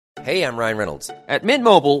Hey, I'm Ryan Reynolds. At Mint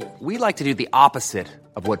Mobile, we like to do the opposite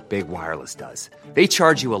of what Big Wireless does. They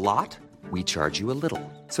charge you a lot, we charge you a little.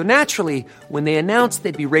 So naturally, when they announced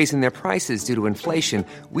they'd be raising their prices due to inflation,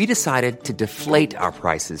 we decided to deflate our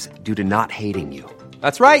prices due to not hating you.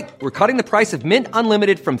 That's right. We're cutting the price of Mint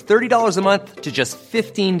Unlimited from $30 a month to just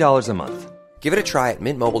 $15 a month. Give it a try at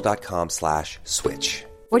mintmobile.com/switch.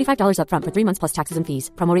 $45 up front for 3 months plus taxes and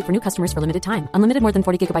fees. Promo rate for new customers for limited time. Unlimited more than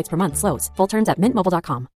 40 gigabytes per month. Slows full terms at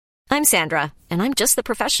mintmobile.com. I'm Sandra, and I'm just the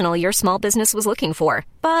professional your small business was looking for.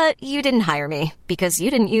 But you didn't hire me because you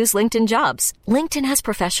didn't use LinkedIn Jobs. LinkedIn has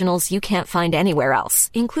professionals you can't find anywhere else,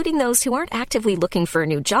 including those who aren't actively looking for a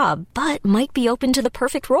new job, but might be open to the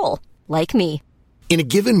perfect role, like me. In a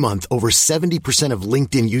given month, over 70% of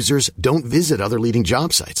LinkedIn users don't visit other leading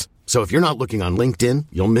job sites. So if you're not looking on LinkedIn,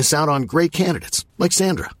 you'll miss out on great candidates like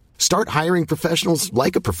Sandra. Start hiring professionals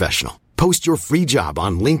like a professional. Post your free job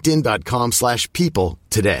on linkedin.com/people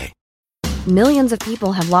today. Millions of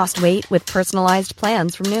people have lost weight with personalized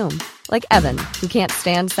plans from Noom. Like Evan, who can't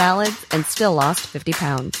stand salads and still lost 50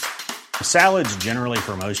 pounds. Salads generally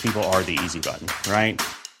for most people are the easy button, right?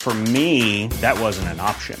 For me, that wasn't an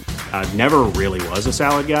option. I never really was a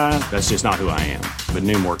salad guy. That's just not who I am. But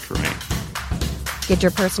Noom worked for me. Get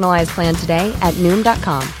your personalized plan today at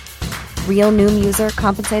Noom.com. Real Noom user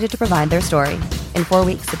compensated to provide their story. In 4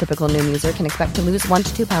 weeks, the typical Noom user can expect to lose 1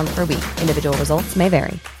 to 2 pounds per week. Individual results may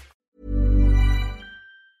vary.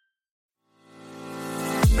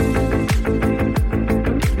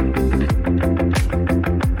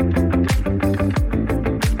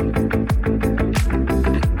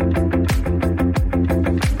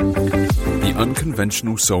 The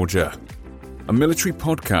Unconventional Soldier, a military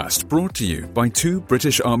podcast brought to you by 2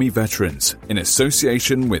 British Army veterans in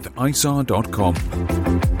association with ISAR.com.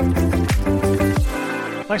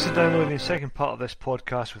 Thanks for downloading the second part of this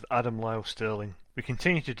podcast with Adam Lyle Sterling. We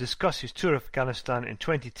continue to discuss his tour of Afghanistan in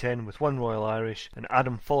 2010 with One Royal Irish, and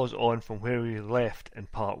Adam follows on from where we left in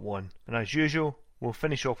part 1. And as usual, we'll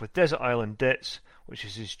finish off with Desert Island Debts, which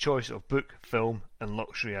is his choice of book, film and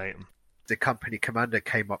luxury item. The company commander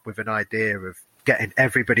came up with an idea of getting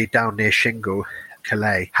everybody down near Shingle,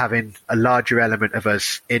 Calais, having a larger element of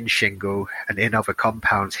us in Shingle and in other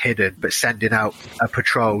compounds hidden, but sending out a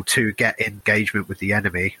patrol to get engagement with the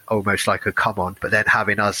enemy, almost like a come on, but then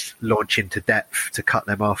having us launch into depth to cut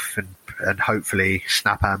them off and hopefully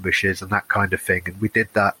snap ambushes and that kind of thing. And we did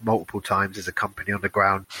that multiple times as a company on the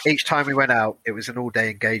ground. Each time we went out, it was an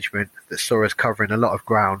all-day engagement that saw us covering a lot of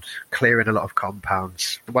ground, clearing a lot of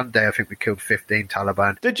compounds. One day I think we killed 15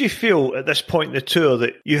 Taliban. Did you feel at this point in the tour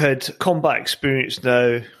that you had combat experience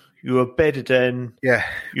now? You were bedded in. Yeah.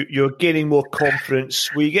 You were gaining more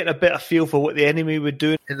confidence. Were you getting a better feel for what the enemy were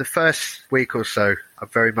doing? In the first week or so, I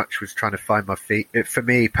very much was trying to find my feet. For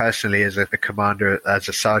me personally, as a commander, as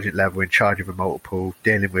a sergeant level in charge of a multiple,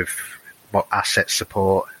 dealing with asset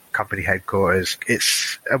support, company headquarters,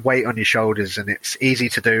 it's a weight on your shoulders, and it's easy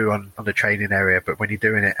to do on the training area, but when you're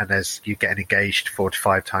doing it and you're getting engaged 4 to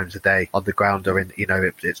 5 times a day on the ground, or in,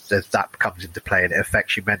 that comes into play, and it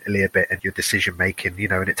affects you mentally a bit and your decision making,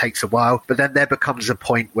 and it takes a while, but then there becomes a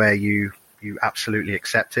point where you absolutely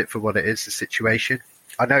accept it for what it is, the situation.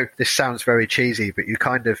 I know this sounds very cheesy, but you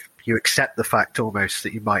accept the fact almost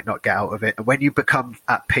that you might not get out of it. And when you become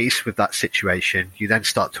at peace with that situation, you then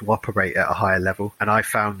start to operate at a higher level. And I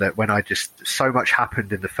found that when so much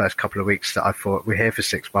happened in the first couple of weeks that I thought, we're here for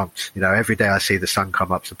 6 months. Every day I see the sun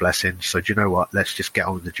come up's a blessing. So do you know what? Let's just get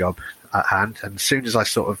on with the job at hand. And as soon as I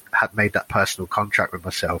sort of had made that personal contract with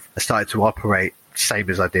myself, I started to operate same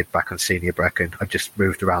as I did back on Senior Brecon. I just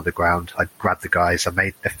moved around the ground. I grabbed the guys. I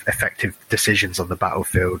made effective decisions on the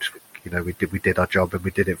battlefield. We did our job, and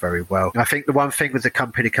we did it very well. And I think the one thing with the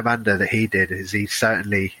company commander that he did is he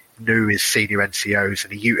certainly knew his senior NCOs,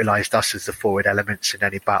 and he utilised us as the forward elements in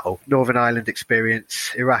any battle. Northern Ireland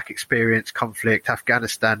experience, Iraq experience, conflict,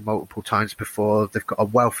 Afghanistan multiple times before. They've got a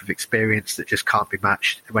wealth of experience that just can't be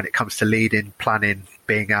matched. When it comes to leading, planning,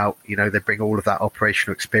 being out, they bring all of that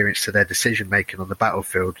operational experience to their decision making on the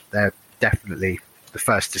battlefield. They're definitely the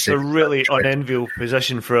first decision. It's a really unenviable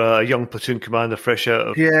position for a young platoon commander fresh out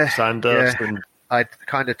of Sandhurst. Yeah. I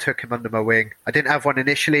kind of took him under my wing. I didn't have one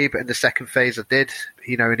initially, but in the second phase I did,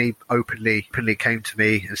 and he openly came to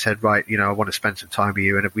me and said, right, I want to spend some time with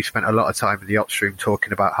you. And we spent a lot of time in the ops room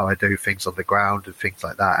talking about how I do things on the ground and things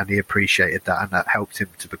like that. And he appreciated that, and that helped him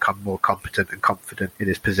to become more competent and confident in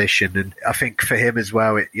his position. And I think for him as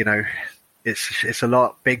well, it's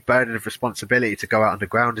a big burden of responsibility to go out on the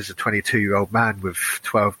ground as a 22-year-old man with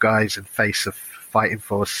 12 guys and face a fighting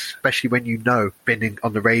force, especially when been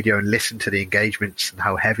on the radio and listened to the engagements and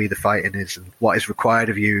how heavy the fighting is and what is required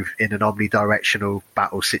of you in an omnidirectional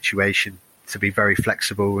battle situation, to be very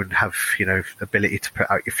flexible and have, ability to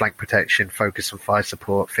put out your flank protection, focus on fire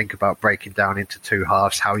support, think about breaking down into two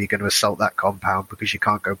halves, how you're going to assault that compound because you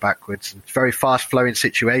can't go backwards. And it's a very fast flowing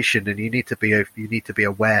situation, and you need to be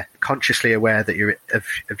aware, consciously aware that you're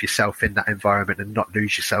of yourself in that environment and not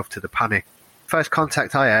lose yourself to the panic. First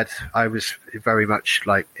contact I had, I was very much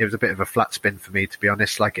like, it was a bit of a flat spin for me, to be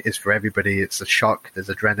honest, like it is for everybody. It's a shock, there's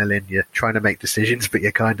adrenaline, you're trying to make decisions, but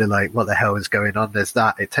you're kind of like, what the hell is going on? There's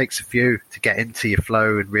that. It takes a few to get into your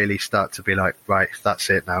flow and really start to be like, right, that's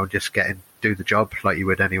it now, just do the job like you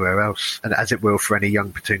would anywhere else. And as it will for any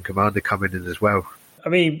young platoon commander coming in as well. I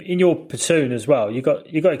mean, in your platoon as well, you got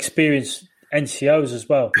experience NCOs as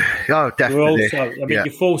well. Oh, definitely. Your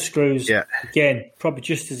full screws, again, probably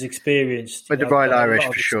just as experienced. With the Royal Irish,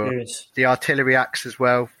 for sure. The artillery acts as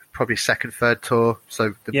well, probably second, third tour.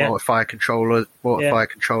 So the mortar fire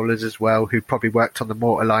controllers as well, who probably worked on the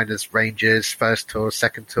mortar line as rangers, first tour,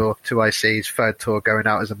 second tour, 2 ICs, third tour going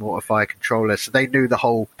out as a mortar fire controller. So they knew the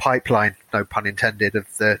whole pipeline, no pun intended, of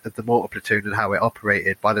the mortar platoon and how it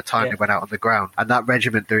operated by the time they went out on the ground. And that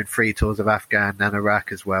regiment doing 3 tours of Afghan and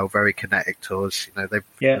Iraq as well, very kinetic tours.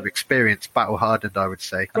 They've experienced, battle hardened, I would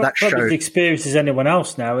say. And that showed as experienced as anyone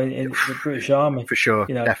else now in the British Army. For sure,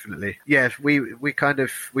 definitely. Yeah,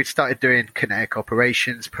 we started doing kinetic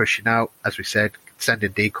operations, pushing out, as we said,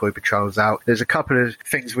 sending decoy patrols out. There's a couple of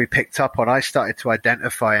things we picked up on. I started to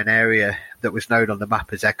identify an area that was known on the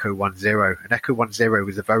map as Echo 10. And Echo 10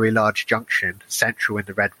 was a very large junction, central in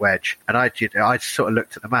the Red Wedge. And I sort of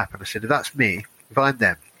looked at the map and I said, if that's me, if I'm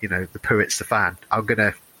them, the Puit's the fan, I'm going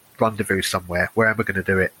to rendezvous somewhere. Where am I going to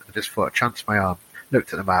do it? I just thought, I'd chance my arm.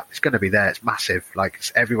 Looked at the map. It's going to be there. It's massive.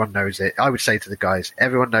 Everyone knows it. I would say to the guys,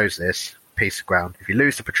 everyone knows this piece of ground. If you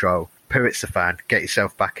lose the patrol, Puit's the fan, get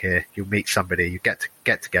yourself back here, you'll meet somebody, you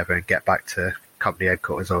get together and get back to company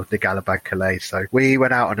headquarters or the Galabad Calais. So we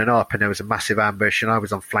went out on an op and there was a massive ambush and I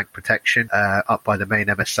was on flank protection up by the main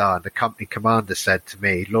MSR, and the company commander said to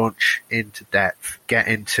me, launch into depth, get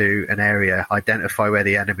into an area, identify where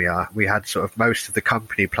the enemy are. We had sort of most of the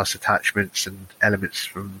company plus attachments and elements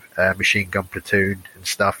from machine gun platoon and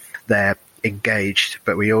stuff there engaged,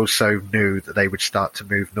 but we also knew that they would start to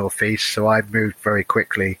move northeast. So I moved very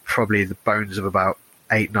quickly, probably the bones of about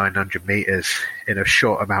 800-900 meters in a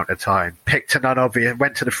short amount of time. Went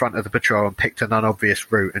to the front of the patrol and picked an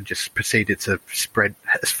unobvious route and just proceeded to sprint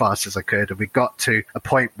as fast as I could. And we got to a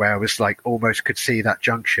point where I was like, almost could see that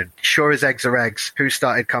junction. Sure as eggs are eggs, who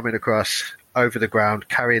started coming across over the ground,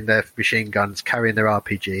 carrying their machine guns, carrying their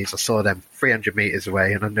RPGs. I saw them 300 meters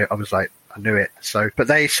away and I knew it. So, but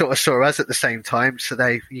they sort of saw us at the same time. So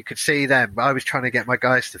you could see them. I was trying to get my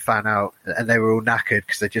guys to fan out and they were all knackered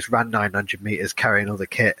because they just ran 900 meters carrying all the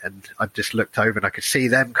kit. And I just looked over and I could see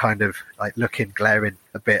them kind of like looking, glaring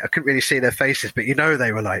a bit. I couldn't really see their faces, but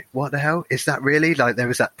they were like, what the hell? Is that really? Like there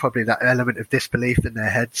was probably that element of disbelief in their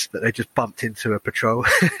heads that they just bumped into a patrol.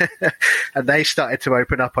 And they started to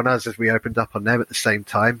open up on us as we opened up on them at the same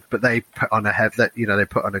time. But they put on they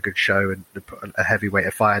put on a good show and they put a heavy weight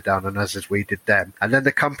of fire down on us as we did them. And then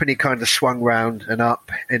the company kind of swung round and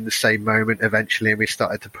up in the same moment eventually, and we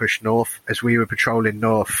started to push north. As we were patrolling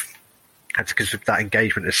north, and because that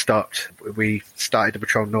engagement had stopped, we started to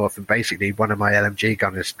patrol north, and basically one of my LMG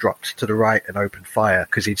gunners dropped to the right and opened fire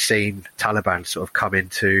because he'd seen Taliban sort of come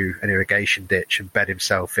into an irrigation ditch and bed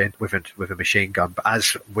himself in with a machine gun. But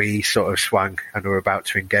as we sort of swung and were about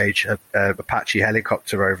to engage, a Apache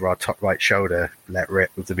helicopter over our top right shoulder let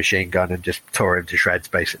rip with the machine gun and just tore him to shreds.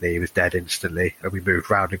 Basically, he was dead instantly. And we moved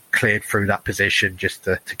round and cleared through that position just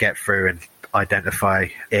to get through and identify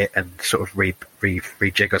it and sort of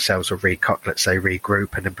rejig ourselves or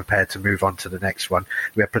regroup and then prepare to move on to the next one.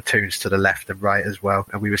 We had platoons to the left and right as well,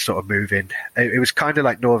 and we were sort of moving. It was kind of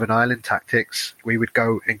like Northern Ireland tactics. We would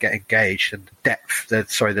go and get engaged, and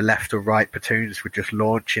the left or right platoons would just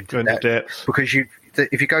launch into depth. Because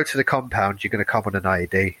if you go to the compound, you're going to come on an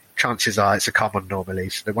IED. Chances are it's a common normally,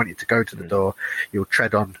 so they want you to go to the door, you'll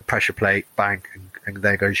tread on the pressure plate, bang, and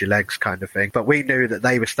there goes your legs kind of thing. But we knew that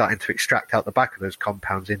they were starting to extract out the back of those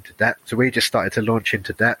compounds into depth, so we just started to launch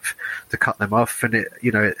into depth to cut them off, and it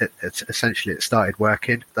essentially started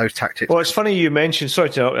working, those tactics. Well, it's funny you mentioned,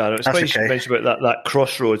 sorry to interrupt, Adam, it's funny you mentioned about that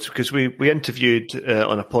crossroads, because we interviewed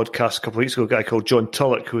on a podcast a couple of weeks ago a guy called John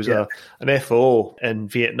Tulloch, who was an FO in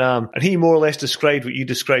Vietnam, and he more or less described what you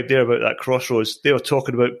described there about that crossroads. They were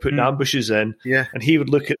talking about putting ambushes in, and he would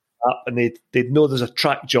look at up, and they'd know there's a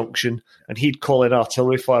track junction, and he'd call in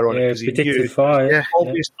artillery fire on it because he knew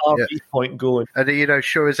obvious RV point going. And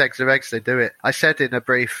sure as eggs are eggs, they do it. I said in a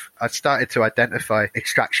brief, I started to identify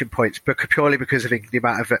extraction points, but purely because of the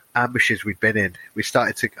amount of ambushes we'd been in. We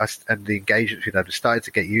started to, and the engagements we'd had, we started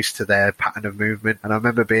to get used to their pattern of movement. And I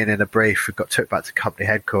remember being in a brief, we got took back to company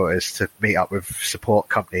headquarters to meet up with support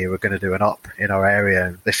company who were going to do an op in our area.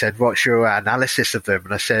 And they said, "What's your analysis of them?"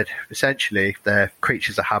 And I said, essentially, they're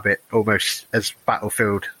creatures of habit, almost as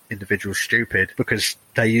battlefield individuals stupid, because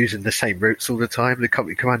they're using the same routes all the time. The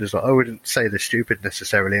company commander's like, I wouldn't say they're stupid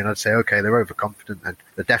necessarily, and I'd say, okay, they're overconfident, and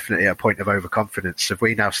they're definitely at a point of overconfidence. So if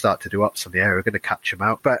we now start to do ops on the area, we're going to catch them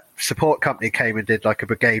out. But support company came and did like a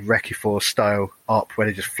brigade recce force style op where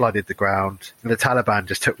they just flooded the ground, and the Taliban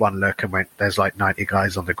just took one look and went, there's like 90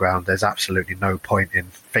 guys on the ground, there's absolutely no point in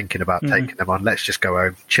thinking about taking them on, let's just go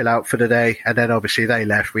home, chill out for the day. And then obviously they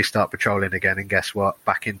left, we start patrolling again, and guess what,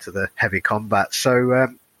 back into the heavy combat. So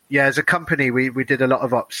yeah, as a company, we did a lot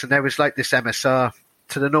of ops, and there was like this MSR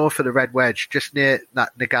to the north of the Red Wedge, just near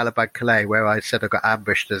that Nagalabad Calais, where I said I got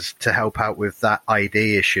ambushed to help out with that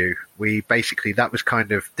ID issue. That was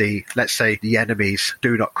kind of let's say, the enemy's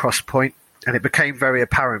do not cross point. And it became very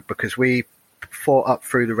apparent because we fought up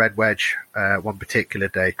through the Red Wedge one particular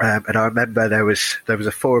day. And I remember there was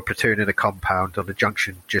a forward platoon in a compound on the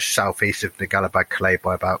junction just southeast of Nagalabad Calais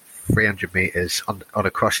by about 300 metres on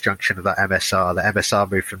a cross junction of that MSR. The MSR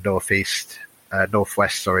moved from northwest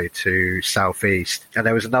to southeast, and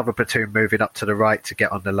there was another platoon moving up to the right to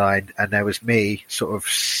get on the line, and there was me sort of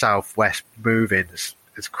southwest moving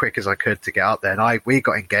as quick as I could to get up there, and we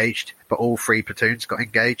got engaged, but all three platoons got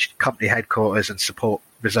engaged. Company headquarters and support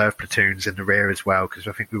reserve platoons in the rear as well, because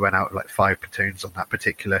I think we went out like 5 platoons on that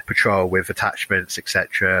particular patrol with attachments,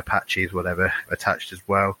 etc., Apaches, whatever, attached as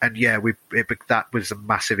well. And yeah, that was a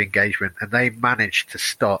massive engagement, and they managed to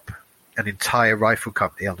stop an entire rifle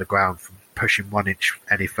company on the ground from pushing 1 inch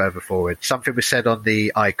any further forward. Something was said on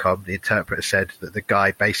the ICOM, the interpreter said that the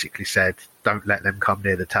guy basically said, don't let them come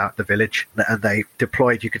near the village. And they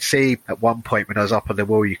deployed. You could see at one point when I was up on the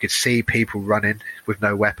wall, you could see people running with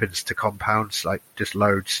no weapons to compounds, like just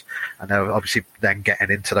loads. And they were obviously then getting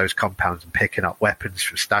into those compounds and picking up weapons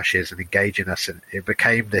from stashes and engaging us. And it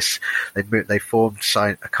became this, they formed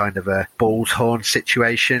a kind of a bull's horn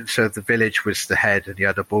situation. So the village was the head, and you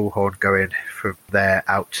had a bullhorn going from there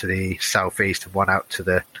out to the southeast and one out to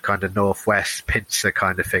the kind of northwest pincer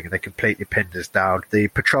kind of thing. And they completely pinned us down. The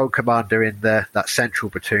patrol commander in that central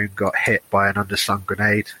platoon got hit by an underslung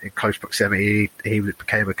grenade in close proximity. He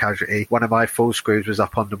became a casualty. One of my full screws was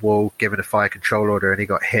up on the wall given a fire control order, and he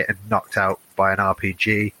got hit and knocked out by an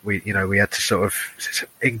RPG. We had to sort of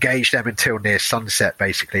engage them until near sunset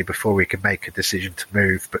basically before we could make a decision to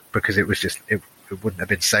move, but because it was just it wouldn't have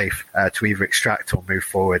been safe to either extract or move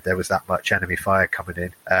forward. There was that much enemy fire coming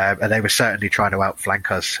in, and they were certainly trying to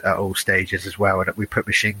outflank us at all stages as well, and we put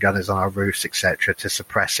machine gunners on our roofs, etc., to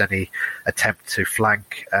suppress any attempt to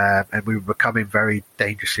flank, and we were becoming very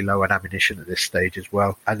dangerously low on ammunition at this stage as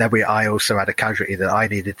well. And then I also had a casualty that I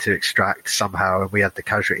needed to extract somehow, and we had the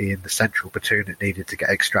casualty in the central platoon that needed to get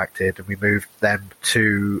extracted, and we moved them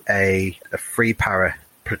to a free para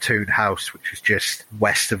platoon house, which was just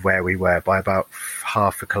west of where we were by about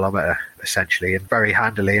half a kilometre essentially, and very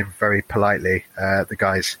handily and very politely the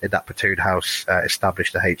guys in that platoon house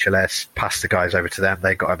established the HLS, passed the guys over to them,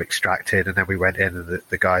 they got them extracted, and then we went in, and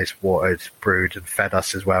the guys watered, brewed and fed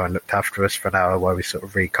us as well and looked after us for an hour while we sort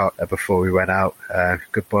of recut before we went out.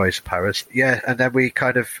 Good boys, Paras. Yeah, and then we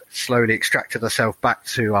kind of slowly extracted ourselves back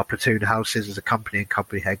to our platoon houses as a company and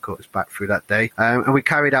company headquarters back through that day, and we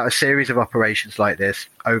carried out a series of operations like this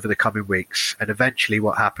over the coming weeks. And eventually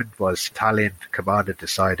what happened was Italian commander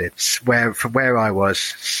decided from where I was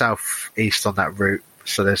southeast on that route,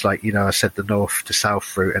 so there's like, I said the north to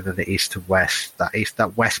south route and then the east to west.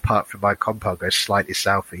 That west part from my compound goes slightly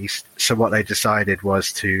southeast. So what they decided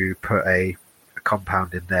was to put a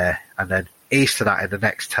compound in there, and then east of that in the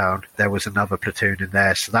next town there was another platoon in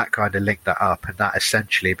there, so that kind of linked that up, and that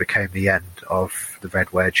essentially became the end of the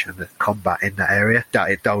Red Wedge and the combat in that area.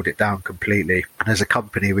 It dulled it down completely, and as a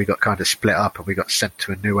company we got kind of split up and we got sent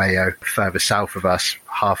to a new AO further south of us,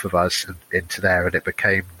 half of us, and into there, and it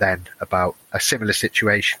became then about a similar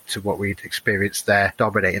situation to what we'd experienced there,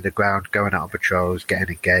 dominating the ground, going out on patrols,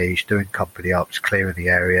 getting engaged, doing company ops, clearing the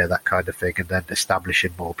area, that kind of thing, and then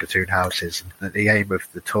establishing more platoon houses. And the aim of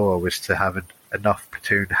the tour was to have an enough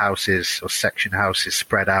platoon houses or section houses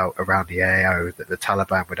spread out around the AO that the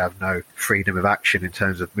Taliban would have no freedom of action in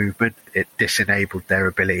terms of movement. It disenabled their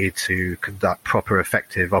ability to conduct proper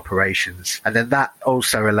effective operations. And then that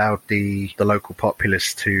also allowed the local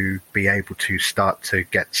populace to be able to start to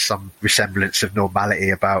get some resemblance of normality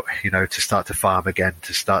about, to start to farm again,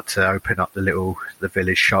 to start to open up the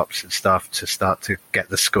village shops and stuff, to start to get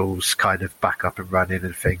the schools kind of back up and running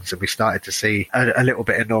and things. And we started to see a little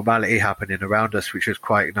bit of normality happening around us, which was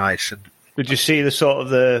quite nice. And did you see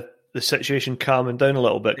the situation calming down a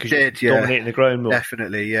little bit because you're dominating the ground more?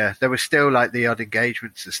 Definitely, yeah. There were still like the odd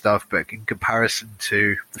engagements and stuff, but in comparison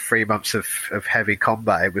to the 3 months of heavy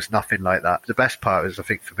combat, it was nothing like that. The best part was, I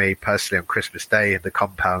think, for me personally, on Christmas Day in the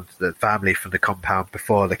compound, the family from the compound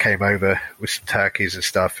before they came over with some turkeys and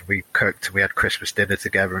stuff, and we cooked and we had Christmas dinner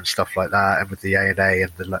together and stuff like that. And with the A&A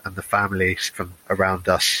and the families from around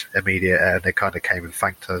us, immediate, they kind of came and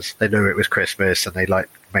thanked us. They knew it was Christmas and they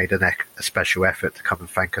made a special effort to come and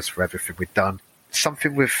thank us for everything we'd done.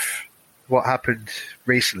 Something with what happened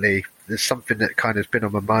recently, there's something that kind of been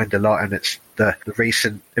on my mind a lot, and it's the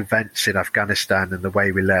recent events in Afghanistan and the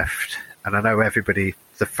way we left. And I know everybody,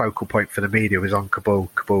 the focal point for the media was on Kabul,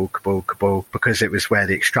 because it was where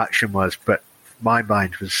the extraction was. But my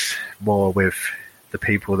mind was more with the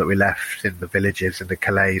people that we left in the villages and the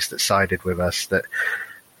Calais that sided with us, that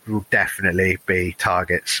will definitely be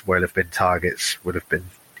targets, would have been,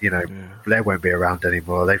 they won't be around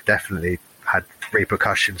anymore. They've definitely had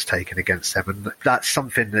repercussions taken against them. And that's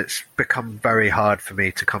something that's become very hard for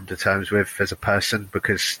me to come to terms with as a person,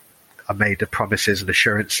 because I made the promises and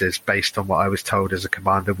assurances based on what I was told as a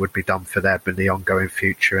commander would be done for them in the ongoing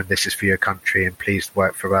future, and this is for your country and please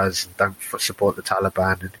work for us and don't support the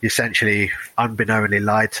Taliban. And essentially unbeknowingly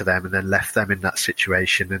lied to them and then left them in that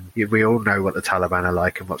situation. And we all know what the Taliban are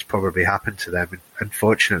like and what's probably happened to them. And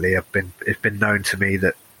unfortunately, it's been known to me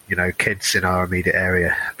that kids in our immediate area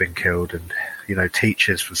have been killed, and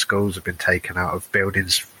teachers from schools have been taken out of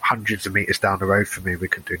buildings hundreds of meters down the road from me. We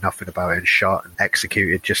could do nothing about it, and shot and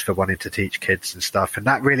executed just for wanting to teach kids and stuff. And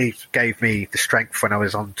that really gave me the strength when I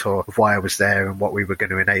was on tour of why I was there and what we were going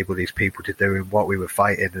to enable these people to do and what we were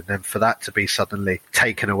fighting. And then for that to be suddenly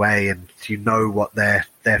taken away, and what their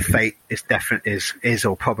fate is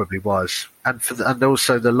or probably was, and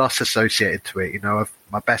also the loss associated to it.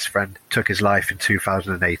 My best friend took his life in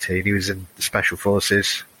 2018. He was in the Special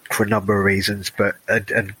Forces for a number of reasons, but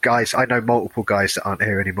and guys, I know multiple guys that aren't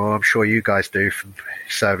here anymore. I'm sure you guys do from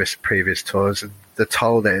service previous tours, and the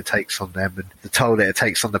toll that it takes on them, and the toll that it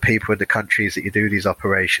takes on the people in the countries that you do these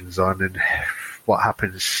operations on, and what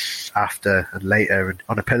happens after and later. And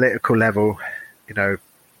on a political level,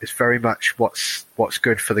 it's very much what's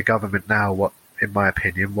good for the government now, what, in my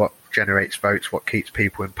opinion, what generates votes, what keeps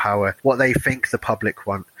people in power, what they think the public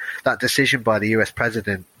want. That decision by the US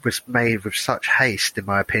president was made with such haste, in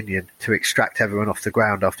my opinion, to extract everyone off the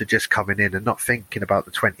ground after just coming in and not thinking about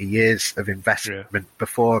the 20 years of investment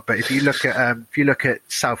before. But if you look at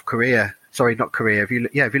South Korea, sorry, not Korea. If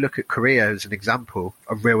you look at Korea as an example,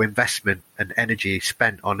 a real investment and energy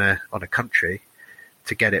spent on a country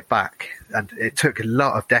to get it back, and it took a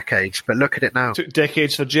lot of decades, but look at it now. It took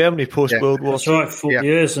decades for Germany post World War II. That's right, 40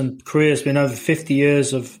 years, and Korea's been over 50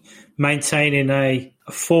 years of maintaining a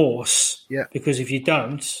force, because if you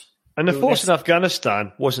don't... And the force in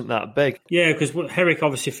Afghanistan wasn't that big. Yeah, because HERRICK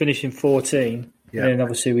obviously finished in 14, and then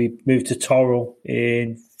obviously we moved to Toril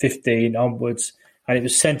in 15 onwards, and it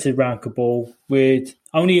was centred around Kabul with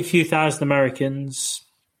only a few thousand Americans,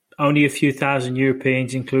 only a few thousand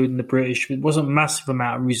Europeans, including the British. It wasn't a massive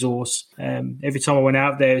amount of resource. Every time I went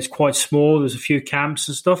out there, it was quite small. There was a few camps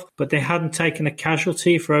and stuff, but they hadn't taken a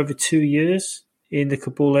casualty for over 2 years in the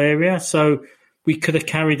Kabul area. So we could have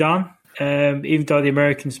carried on, even though the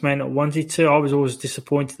Americans may not wanted to. I was always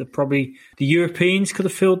disappointed that probably the Europeans could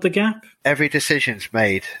have filled the gap. Every decision's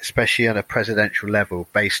made, especially on a presidential level,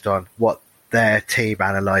 based on what their team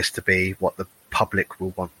analysed to be what the public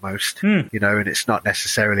will want most, and it's not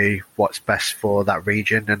necessarily what's best for that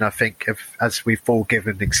region. And I think as we've all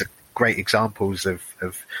given great examples of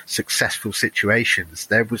successful situations,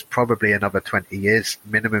 there was probably another 20 years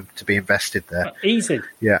minimum to be invested there. Easy.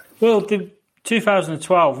 Yeah. Well,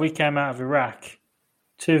 2012, we came out of Iraq.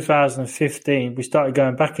 2015, we started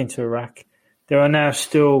going back into Iraq. There are now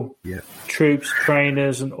still troops,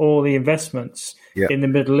 trainers, and all the investments in the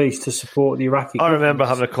Middle East to support the Iraqi government. I remember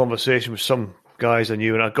having a conversation with some guys I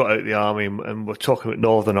knew, and I got out of the army and we're talking about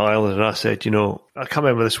Northern Ireland, and I said, I can't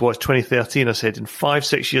remember this was 2013, I said, in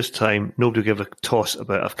 5-6 years' time, nobody will give a toss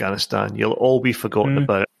about Afghanistan. You'll all be forgotten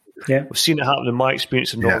about it. Yeah. We've seen it happen in my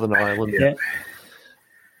experience in Northern Ireland. Yeah.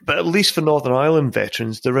 But at least for Northern Ireland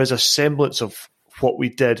veterans, there is a semblance of what we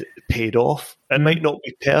did paid off. It might not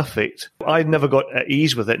be perfect. I never got at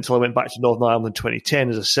ease with it until I went back to Northern Ireland in 2010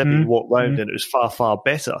 as a civvy and walked round, and it was far, far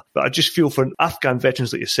better. But I just feel for Afghan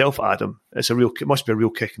veterans like yourself, Adam, it must be a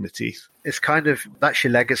real kick in the teeth. It's kind of, that's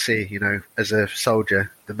your legacy, you know, as a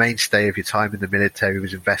soldier. The mainstay of your time in the military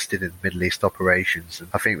was invested in Middle East operations. And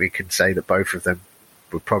I think we can say that both of them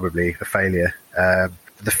were probably a failure.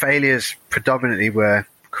 The failures predominantly were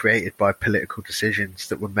created by political decisions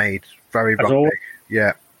that were made very wrongly.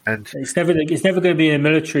 Yeah, and it's never going to be a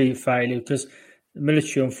military failure, because the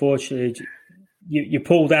military, unfortunately, you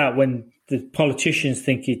pulled out when the politicians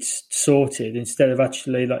think it's sorted, instead of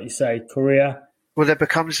actually, like you say, Korea. Well, there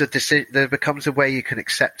becomes a way you can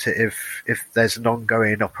accept it if there's an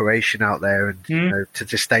ongoing operation out there, and you know,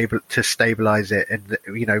 to stabilize it, and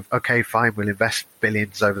you know, okay, fine, we'll invest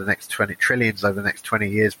trillions over the next 20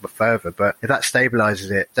 years, but further. But if that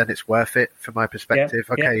stabilizes it, then it's worth it from my perspective.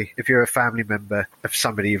 If you're a family member of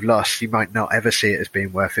somebody you've lost, you might not ever see it as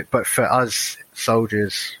being worth it. But for us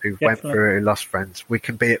soldiers who went through it, who lost friends, we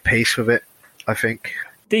can be at peace with it, I think.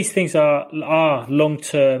 These things are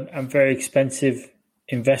long-term and very expensive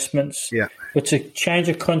investments. Yeah. But to change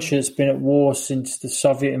a country that's been at war since the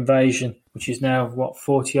Soviet invasion, which is now,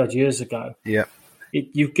 40-odd years ago, you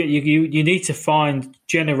need to find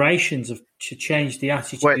generations to change the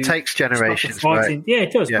attitude. Well, it takes generations, right? Yeah,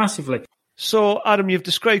 it does, massively. So, Adam, you've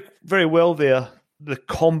described very well there the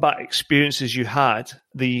combat experiences you had,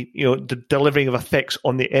 the delivering of effects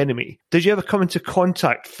on the enemy. Did you ever come into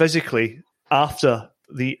contact physically after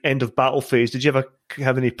the end of battle phase? Did you ever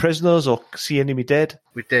have any prisoners or see enemy dead?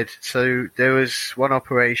 We did. So there was one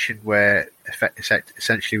operation where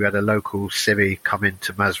essentially we had a local civvy come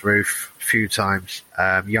into Mazroof a few times,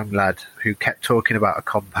 young lad who kept talking about a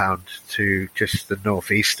compound to just the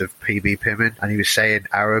northeast of PB Pimin, and he was saying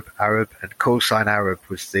Arab, and call sign Arab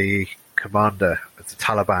was the commander of the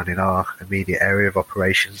Taliban in our immediate area of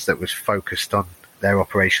operations that was focused on their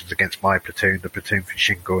operations against my platoon, the platoon from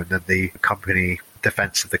Shingle, and then the company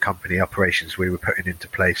defense of the company operations we were putting into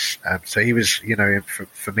place. So he was,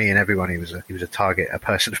 for me and everyone, he was a target, a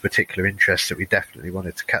person of particular interest that we definitely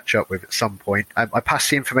wanted to catch up with at some point. I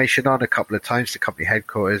passed the information on a couple of times to company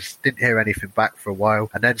headquarters, didn't hear anything back for a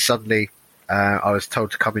while, and then suddenly I was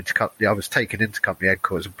told to come into company. I was taken into company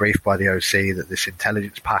headquarters and briefed by the OC that this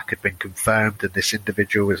intelligence pack had been confirmed, and this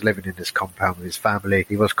individual was living in this compound with his family.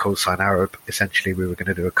 He was call sign Arab. Essentially, we were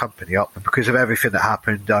going to do a company up, and because of everything that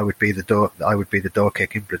happened, I would be the door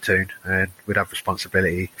kicking platoon, and would have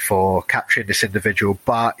responsibility for capturing this individual.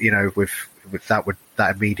 But with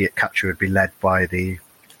that immediate capture would be led by the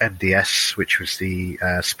MDS, which was the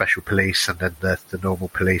special police, and then the normal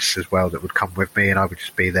police as well that would come with me, and I would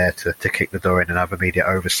just be there to kick the door in and have immediate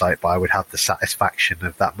oversight, but I would have the satisfaction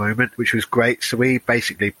of that moment, which was great. So we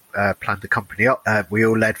basically planned the company up. We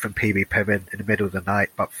all led from PB Pimin in the middle of the night,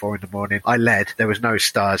 about 4 a.m. I led. There was no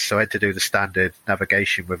stars, so I had to do the standard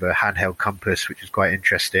navigation with a handheld compass, which was quite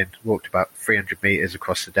interesting. Walked about 300 meters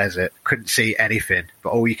across the desert. Couldn't see anything, but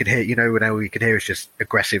all you could hear, when all you could hear is just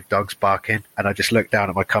aggressive dogs barking, and I just looked down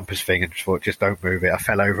at my compass thing and thought, just don't move it. I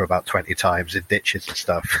fell over about 20 times in ditches and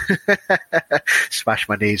stuff. Smashed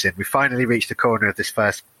my knees in. We finally reached the corner of this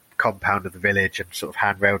first compound of the village and sort of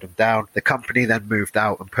handrailed them down. The company then moved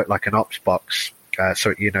out and put like an ops box.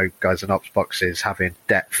 So, guys, an ops box is having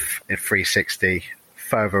depth in 360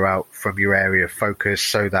 further out from your area of focus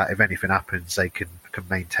so that if anything happens, they can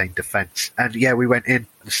maintain defence. And yeah, we went in.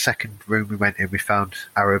 The second room we went in, we found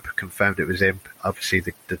Arab, confirmed it was him. Obviously,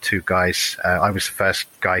 the two guys, I was the first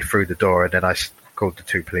guy through the door, and then I called the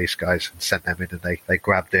two police guys and sent them in, and they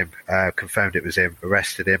grabbed him, confirmed it was him,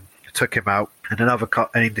 arrested him, took him out. And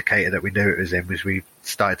an indicator that we knew it was him was we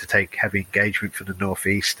started to take heavy engagement from the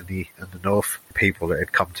northeast and the north, people that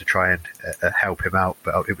had come to try and help him out,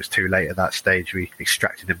 but it was too late at that stage. We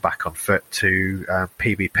extracted him back on foot to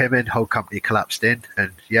PB Pimin. Whole company collapsed in,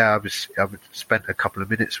 and yeah, I spent a couple of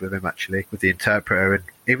minutes with him actually, with the interpreter, and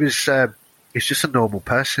he's just a normal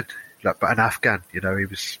person, but an Afghan.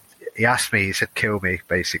 He asked me, he said, kill me,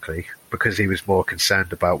 basically, because he was more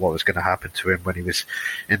concerned about what was going to happen to him when he was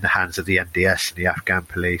in the hands of the MDS and the Afghan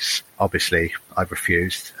police. Obviously, I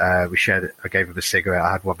refused. We shared it. I gave him a cigarette.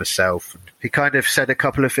 I had one myself. And he kind of said a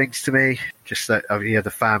couple of things to me, just that he had a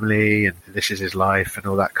family and this is his life and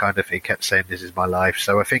all that kind of thing. He kept saying, this is my life.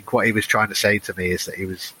 So I think what he was trying to say to me is that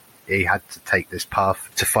he had to take this path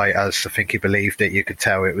to fight us. I think he believed it. You could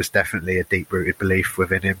tell it was definitely a deep-rooted belief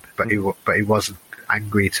within him, but he wasn't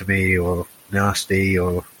angry to me or nasty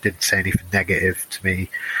or didn't say anything negative to me. There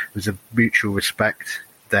was a mutual respect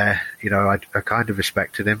there. I kind of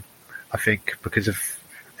respected him, I think, because of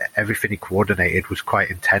everything he coordinated was quite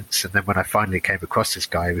intense. And then when I finally came across this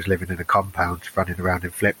guy who was living in a compound, running around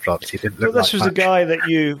in flip-flops, he didn't look like this was much. the guy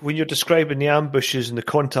that when you're describing the ambushes and the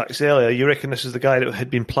contacts earlier, you reckon this is the guy that had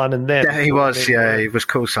been planning them? Yeah, he was. Yeah, he was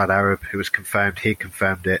call sign Arab. It was confirmed. He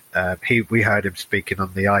confirmed it. We heard him speaking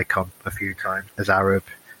on the ICOM a few times as Arab.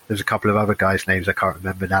 There's a couple of other guys' names I can't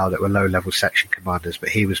remember now that were low-level section commanders, but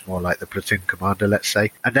he was more like the platoon commander, let's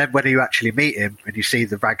say. And then when you actually meet him and you see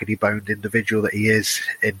the raggedy-boned individual that he is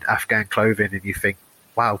in Afghan clothing, and you think,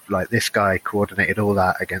 wow, like this guy coordinated all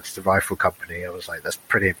that against the rifle company. I was like, that's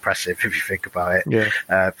pretty impressive if you think about it.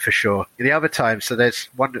 Yeah. For sure. The other time, so there's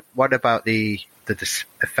one about the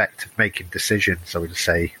effect of making decisions, I would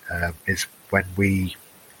say, is when we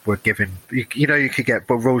were given, you could get,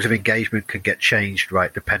 but rules of engagement can get changed,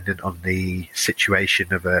 right, dependent on the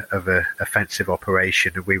situation of a offensive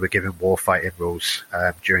operation. And we were given warfighting rules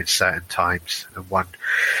during certain times. And one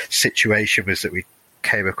situation was that we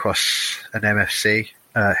came across an MFC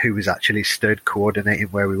who was actually stood coordinating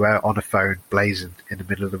where we were on a phone, blazing in the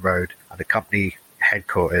middle of the road. And the company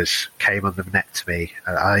headquarters came on the net to me.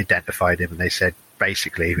 And I identified him, and they said,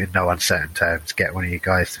 basically, in no uncertain terms, get one of you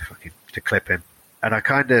guys to clip him. And I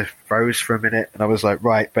kind of froze for a minute, and I was like,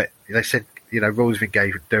 right, but they said, rules of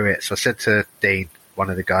engagement, do it. So I said to Dean,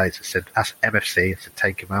 one of the guys, I said, that's MFC, I said,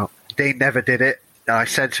 take him out. Dean never did it. And I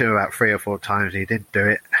said to him about 3 or 4 times, and he didn't do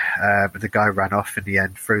it. And the guy ran off in the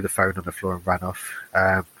end, threw the phone on the floor and ran off.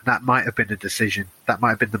 And that might have been a decision. That might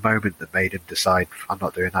have been the moment that made him decide, I'm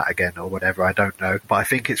not doing that again or whatever. I don't know. But I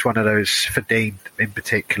think it's one of those, for Dean in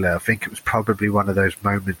particular, I think it was probably one of those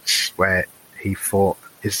moments where he thought,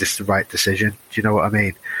 is this the right decision? Do you know what I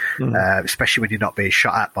mean? Especially when you're not being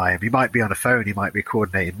shot at by him. He might be on a phone, he might be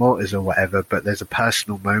coordinating mortars or whatever, but there's a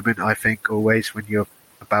personal moment, I think, always when you're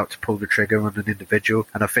about to pull the trigger on an individual.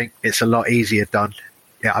 And I think it's a lot easier done.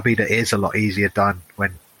 Yeah, I mean, it is a lot easier done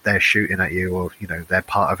when they're shooting at you or, they're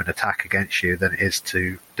part of an attack against you than it is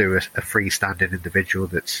to do a freestanding individual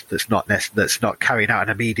that's not carrying out an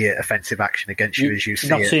immediate offensive action against you as you see it.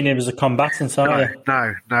 You're not seeing him as a combatant, are you?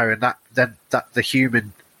 No. And that the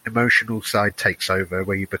human emotional side takes over,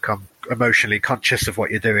 where you become emotionally conscious of what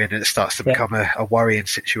you're doing, and it starts to become a worrying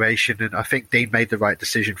situation. And I think Dean made the right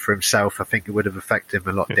decision for himself. I think it would have affected him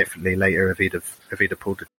a lot differently later if he'd have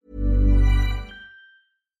pulled it.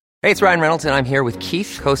 Hey, it's Ryan Reynolds, and I'm here with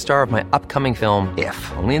Keith, co-star of my upcoming film, If,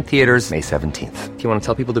 only in theaters May 17th. Do you want to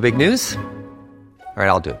tell people the big news? All right,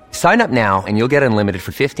 I'll do it. Sign up now and you'll get unlimited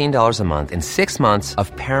for $15 a month and 6 months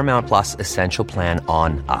of Paramount Plus Essential Plan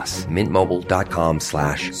on us.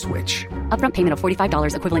 MintMobile.com/switch. Upfront payment of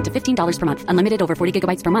 $45 equivalent to $15 per month. Unlimited over 40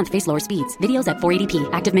 gigabytes per month. Face lower speeds. Videos at 480p.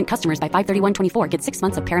 Active Mint customers by 531.24 get 6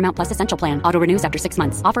 months of Paramount Plus Essential Plan. Auto renews after 6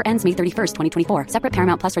 months. Offer ends May 31st, 2024. Separate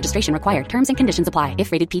Paramount Plus registration required. Terms and conditions apply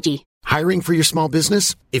if rated PG. Hiring for your small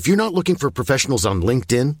business? If you're not looking for professionals on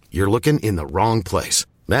LinkedIn, you're looking in the wrong place.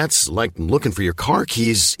 That's like looking for your car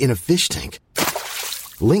keys in a fish tank.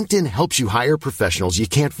 LinkedIn helps you hire professionals you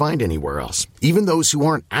can't find anywhere else, even those who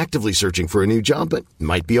aren't actively searching for a new job but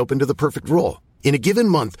might be open to the perfect role. In a given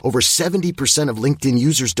month, over 70% of LinkedIn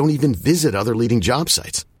users don't even visit other leading job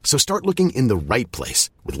sites. So start looking in the right place.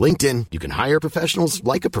 With LinkedIn, you can hire professionals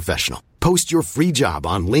like a professional. Post your free job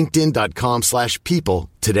on linkedin.com/people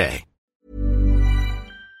today.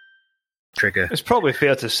 Trigger. It's probably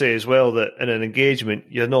fair to say as well that in an engagement,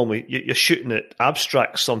 you're shooting at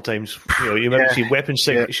abstracts sometimes. You maybe see weapon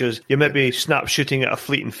signatures, you may be snap shooting at a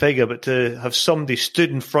fleeting figure, but to have somebody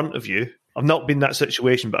stood in front of you, I've not been in that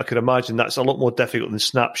situation, but I could imagine that's a lot more difficult than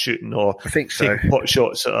snap shooting or I think so. taking pot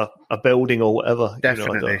shots at a building or whatever.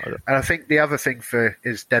 Definitely. And I think the other thing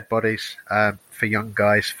is dead bodies for young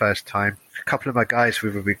guys, first time. A couple of my guys,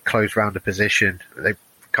 we closed round a position. They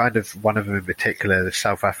kind of, one of them in particular,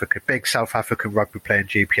 the big South African rugby player in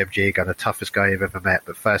GPMG, guy, the toughest guy you've ever met,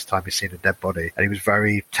 but first time he's seen a dead body. And he was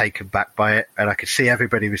very taken back by it. And I could see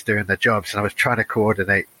everybody was doing their jobs. And I was trying to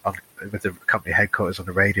coordinate with the company headquarters on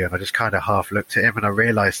the radio. And I just kind of half looked at him and I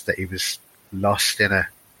realized that he was lost in a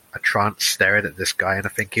trance staring at this guy. And I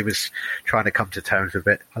think he was trying to come to terms with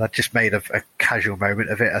it. And I just made a casual moment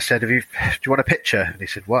of it. I said, do you want a picture? And he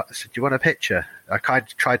said, what? I said, do you want a picture? I kind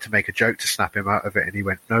of tried to make a joke to snap him out of it. And he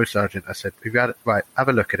went, no, Sergeant. I said, right, have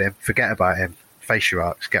a look at him. Forget about him. Face your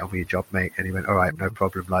arcs. Get on with your job, mate. And he went, all right, no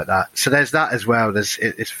problem, like that. So there's that as well.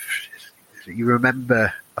 You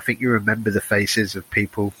remember the faces of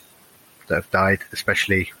people that have died,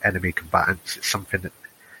 especially enemy combatants. It's something that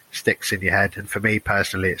sticks in your head. And for me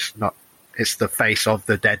personally, it's the face of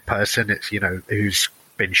the dead person. It's, who's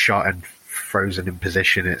been shot and frozen in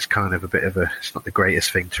position. It's kind of it's not the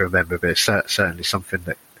greatest thing to remember, but it's certainly something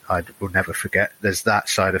that I will never forget. There's that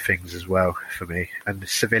side of things as well for me. And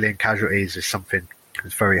civilian casualties is something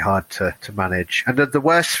that's very hard to manage. And the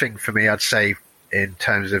worst thing for me, I'd say, in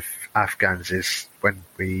terms of Afghans is when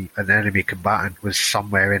an enemy combatant was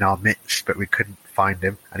somewhere in our midst, but we couldn't find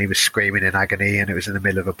him, and he was screaming in agony, and it was in the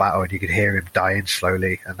middle of a battle, and you could hear him dying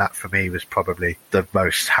slowly. And that for me was probably the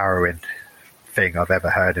most harrowing thing I've ever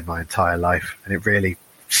heard in my entire life. And it really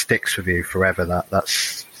sticks with you forever.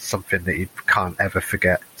 That's something that you can't ever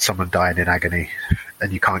forget. Someone dying in agony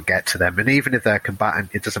and you can't get to them. And even if they're combatant,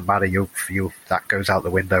 it doesn't matter. That goes out the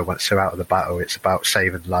window once they're out of the battle. It's about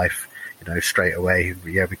saving life, straight away.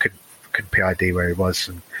 Yeah, we couldn't PID where he was,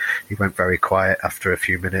 and he went very quiet after a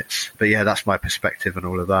few minutes. But yeah, that's my perspective on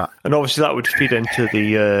all of that. And obviously that would feed into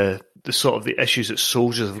the sort of the issues that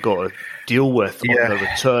soldiers have got to deal with on their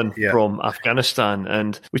return from Afghanistan.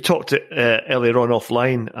 And we talked earlier on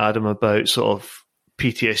offline, Adam, about sort of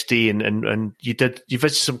PTSD, and you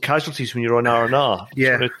visited some casualties when you were on R&R. Do you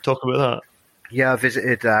want to talk about that? Yeah, I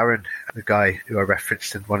visited Aaron, the guy who I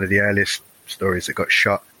referenced in one of the earliest stories that got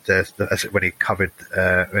shot. When he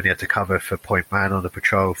had to cover for Point Man on the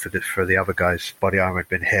patrol for the other guys, body armor had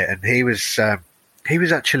been hit, and he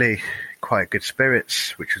was actually quite good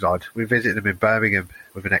spirits, which was odd. We visited him in Birmingham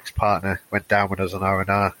with an ex-partner. Went down when I was on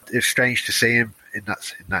R&R. It was strange to see him in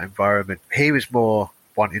that environment. He was more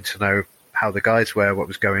wanting to know how the guys were, what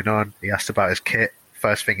was going on. He asked about his kit.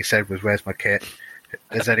 First thing he said was, "Where's my kit?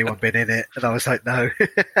 Has anyone been in it?" And I was like, "No."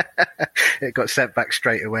 It got sent back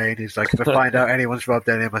straight away, and he's like, "If I find out anyone's robbed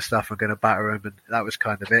any of my stuff, I'm going to batter him." And that was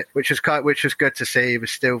kind of it, which was good to see. He was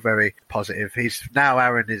still very positive.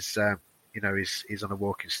 Aaron is, he's on a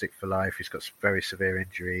walking stick for life. He's got some very severe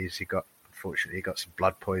injuries. Unfortunately, he got some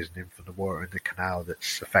blood poisoning from the water in the canal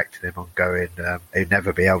that's affected him ongoing. He'd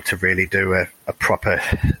never be able to really do a proper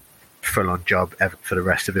full-on job ever for the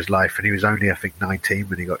rest of his life, and he was only, I think, 19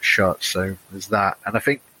 when he got shot. So there's that. And I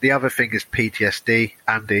think the other thing is PTSD.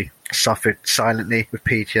 Andy suffered silently with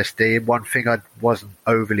PTSD, and one thing I wasn't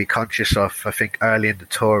overly conscious of, I think, early in the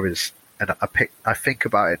tour is, and I think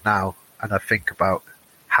about it now, and I think about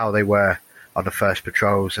how they were on the first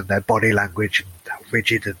patrols and their body language and how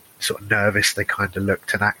rigid and sort of nervous they kind of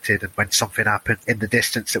looked and acted. And when something happened in the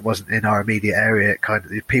distance that wasn't in our immediate area,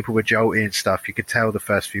 people were jolty and stuff. You could tell the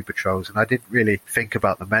first few patrols, and I didn't really think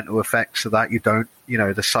about the mental effects of that. You don't,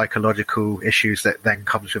 the psychological issues that then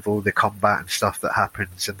comes with all the combat and stuff that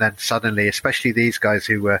happens. And then suddenly, especially these guys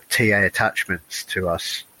who were TA attachments to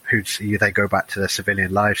us, they go back to their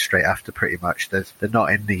civilian lives straight after, pretty much. They're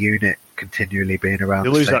not in the unit continually being around. They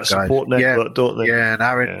lose that support network, don't they? Yeah, and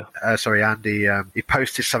Andy, he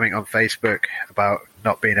posted something on Facebook about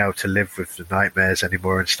not being able to live with the nightmares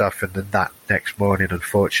anymore and stuff, and then that next morning,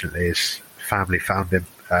 unfortunately, his family found him.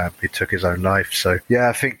 He took his own life. So yeah,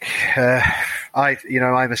 I think I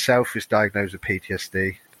myself was diagnosed with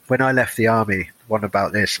PTSD. When I left the army, one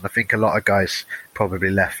about this, and I think a lot of guys probably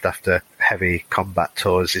left after heavy combat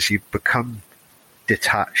tours, is you become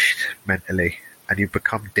detached mentally and you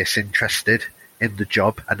become disinterested in the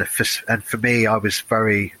job. And for me, I was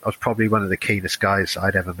probably one of the keenest guys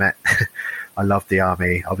I'd ever met. I loved the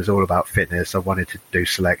army. I was all about fitness. I wanted to do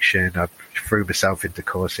selection. I threw myself into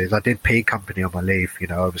courses. I did P company on my leave.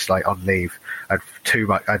 I was like on leave. I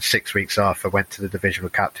had 6 weeks off. I went to the divisional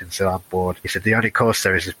captain, said, "I'm bored." He said, "The only course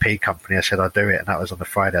there is P company." I said, "I'll do it." And that was on the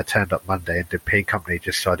Friday. I turned up Monday and did P company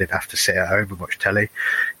just so I didn't have to sit at home and watch telly.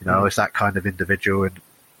 I was that kind of individual. And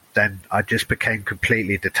then I just became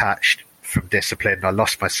completely detached from discipline. I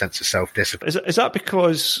lost my sense of self-discipline. Is that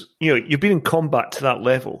because, you've been in combat to that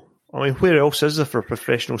level? I mean, where else is there for a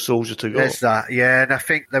professional soldier to go? There's that, yeah. And I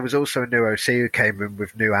think there was also a new OC who came in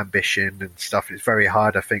with new ambition and stuff. It's very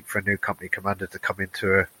hard, I think, for a new company commander to come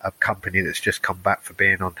into a company that's just come back for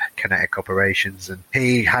being on kinetic operations. And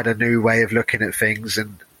he had a new way of looking at things,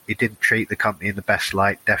 and he didn't treat the company in the best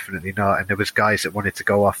light, definitely not. And there was guys that wanted to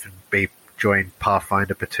go off and join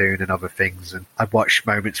Pathfinder platoon and other things, and I watched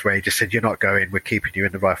moments where he just said, "You're not going, we're keeping you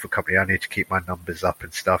in the rifle company, I need to keep my numbers up"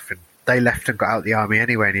 and stuff. And they left and got out of the army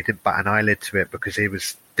anyway, and he didn't bat an eyelid to it because he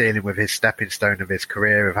was dealing with his stepping stone of his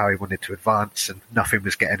career, of how he wanted to advance, and nothing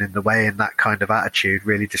was getting in the way. And that kind of attitude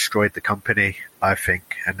really destroyed the company, I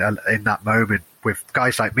think. And in that moment, with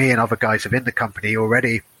guys like me and other guys within the company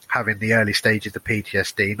already having the early stages of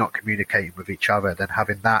PTSD, not communicating with each other, then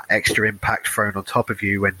having that extra impact thrown on top of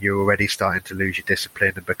you when you're already starting to lose your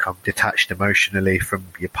discipline and become detached emotionally from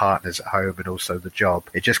your partners at home and also the job.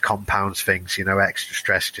 It just compounds things, extra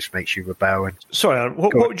stress just makes you rebel. And sorry, Aaron,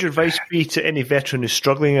 what would your advice be to any veteran who's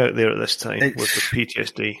struggling out there at this time with the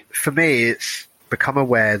PTSD? For me, it's become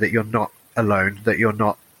aware that you're not alone, that you're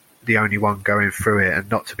not the only one going through it,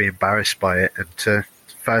 and not to be embarrassed by it, and to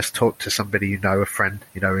first talk to somebody, a friend,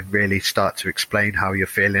 and really start to explain how you're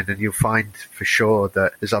feeling. And you'll find for sure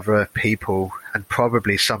that there's other people and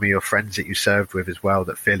probably some of your friends that you served with as well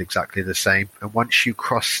that feel exactly the same. And once you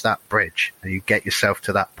cross that bridge and you get yourself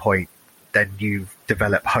to that point, then you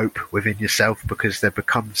develop hope within yourself, because there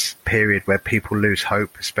becomes a period where people lose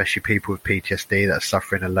hope, especially people with PTSD that are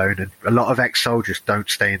suffering alone. And a lot of ex-soldiers don't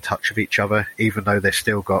stay in touch with each other, even though they've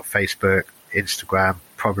still got Facebook, Instagram,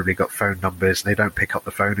 probably got phone numbers, and they don't pick up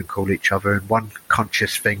the phone and call each other. And one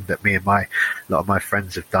conscious thing that a lot of my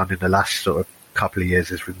friends have done in the last sort of couple of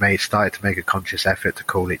years is we've started to make a conscious effort to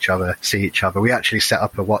call each other, see each other. We actually set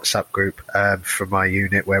up a WhatsApp group for my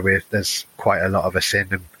unit where there's quite a lot of us in,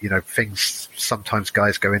 and things, sometimes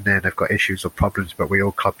guys go in there and they've got issues or problems, but we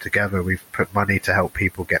all club together. We've put money to help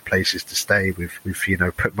people get places to stay. We've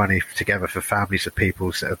put money together for families of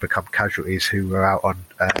people that have become casualties who were out on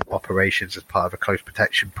operations as part of a close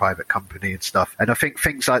protection private company and stuff. And I think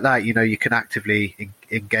things like that, you can actively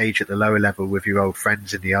engage at the lower level with your old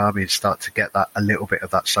friends in the army and start to get a little bit of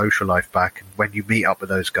that social life back. And when you meet up with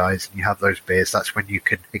those guys and you have those beers, that's when you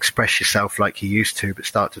can express yourself like you used to, but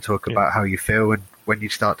start to talk about how you feel. And when you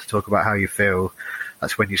start to talk about how you feel,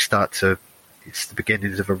 that's when you it's the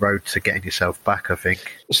beginnings of a road to getting yourself back, I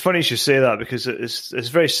think. It's funny you should say that, because it's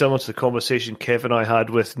very similar to the conversation Kev and I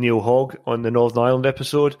had with Neil Hogg on the Northern Ireland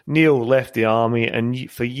episode. Neil left the army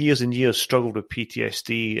and for years and years struggled with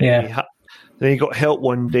PTSD. And then he got help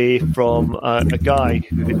one day from a guy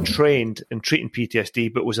who had trained in treating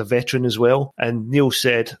PTSD but was a veteran as well. And Neil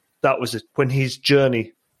said that was when his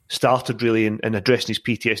journey started really in addressing his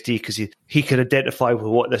PTSD, because he could identify with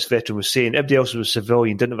what this veteran was saying. Everybody else was a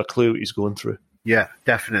civilian, didn't have a clue what he was going through. Yeah,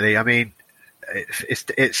 definitely. I mean,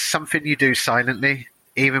 it's something you do silently,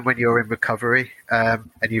 even when you're in recovery,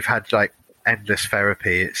 and you've had endless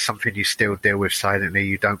therapy. It's something you still deal with silently.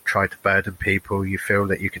 You don't try to burden people. You feel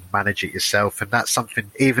that you can manage it yourself. And that's something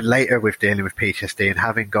even later with dealing with PTSD and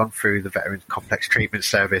having gone through the Veterans Complex Treatment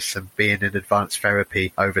Service and being in advanced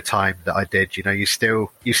therapy over time that I did, you still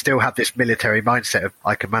have this military mindset of,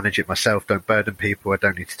 I can manage it myself, don't burden people, I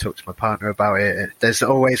don't need to talk to my partner about it. There's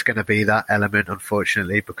always going to be that element,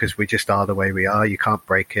 unfortunately, because we just are the way we are. You can't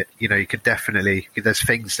break it. You could definitely, there's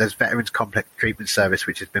Veterans Complex Treatment Service,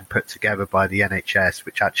 which has been put together by the NHS,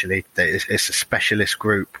 which actually it's a specialist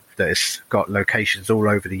group that has got locations all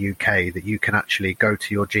over the UK that you can actually go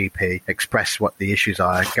to your GP, express what the issues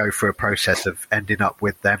are, and go through a process of ending up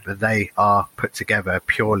with them. And they are put together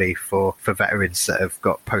purely for veterans that have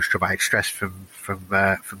got post-traumatic stress from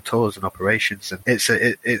tours and operations. And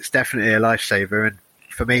it's definitely a lifesaver. And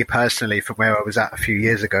for me personally, from where I was at a few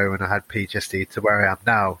years ago when I had PTSD to where I am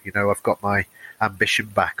now, I've got my ambition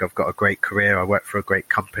back. I've got a great career. I work for a great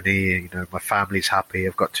company. My family's happy.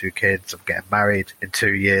 I've got 2 kids. I'm getting married in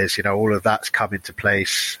 2 years. All of that's come into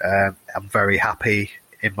place. I'm very happy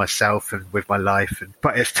in myself and with my life.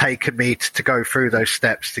 But it's taken me to go through those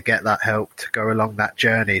steps to get that help, to go along that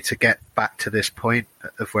journey, to get back to this point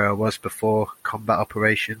of where I was before combat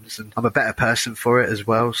operations. And I'm a better person for it as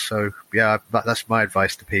well. So yeah, that's my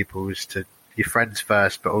advice to people, is to your friends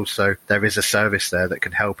first, but also there is a service there that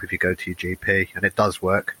can help if you go to your GP, and it does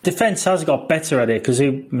work. Defence has got better at it, because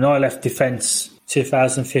when I left Defence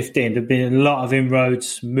 2015, there'd been a lot of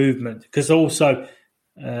inroads movement, because also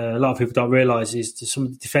a lot of people don't realise is that some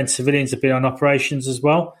of the Defence civilians have been on operations as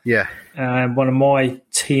well. Yeah. And one of my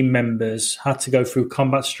team members had to go through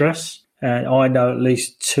combat stress, and I know at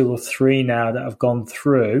least 2 or 3 now that have gone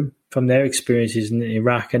through from their experiences in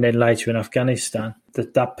Iraq and then later in Afghanistan.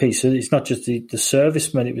 That piece, it's not just the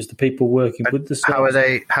servicemen, it was the people working with the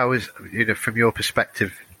servicemen. How is, from your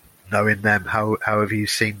perspective, knowing them, how have you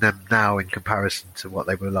seen them now in comparison to what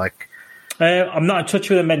they were like? I'm not in touch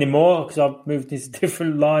with them anymore because I've moved into a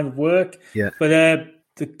different line of work. Yeah. But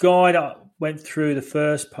the guy that went through the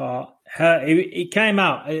first part, he came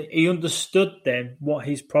out, he understood then what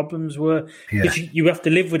his problems were. Yeah. You have to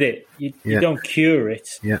live with it. You don't cure it.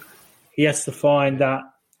 Yeah. He has to find out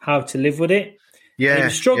how to live with it. Yeah, he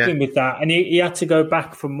was struggling with that, and he had to go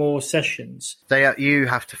back for more sessions. You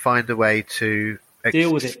have to find a way to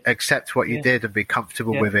deal with it, accept what you did, and be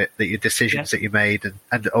comfortable with it. That your decisions that you made,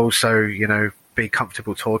 and also be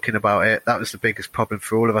comfortable talking about it. That was the biggest problem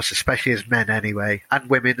for all of us, especially as men, anyway, and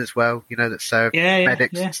women as well. That serve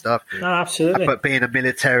medics and stuff. No, absolutely. But being a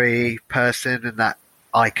military person and that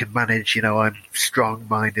I can manage, I'm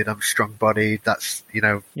strong-minded, I'm strong-bodied, that's,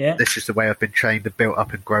 this is the way I've been trained and built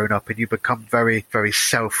up and grown up, and you become very, very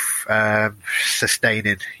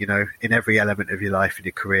self-sustaining, in every element of your life and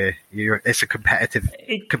your career. It's a competitive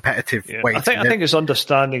way I think it's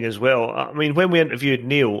understanding as well. I mean, when we interviewed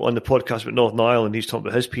Neil on the podcast with Northern Ireland, he's talking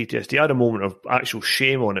about his PTSD. I had a moment of actual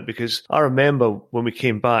shame on it, because I remember when we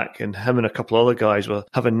came back and him and a couple of other guys were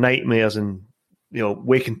having nightmares and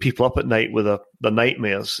waking people up at night with their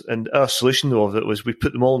nightmares. And our solution though of it was we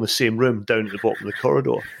put them all in the same room down at the bottom of the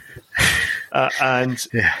corridor. I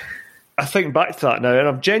think back to that now, and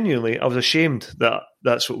I was ashamed that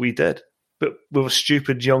that's what we did. But we were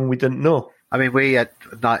stupid young, we didn't know. I mean, we had,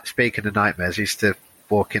 speaking of nightmares, used to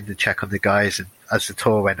walk in and check on the guys, and as the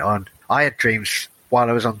tour went on, I had dreams while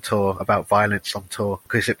I was on tour about violence on tour,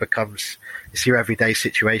 because it's your everyday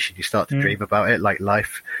situation. You start to dream about it, like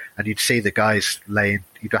life, and you'd see the guys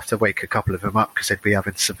you'd have to wake a couple of them up because they'd be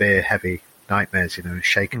having severe, heavy nightmares, and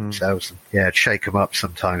shaking themselves. And I'd shake them up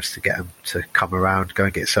sometimes to get them to come around, go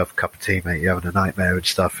and get yourself a cup of tea, mate, you're having a nightmare and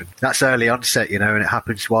stuff. And that's early onset, and it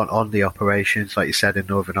happens on the operations, like you said, in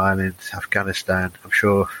Northern Ireland, Afghanistan. I'm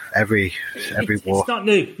sure every war. It's not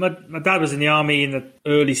new. My dad was in the army in the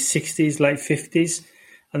early 60s, late 50s,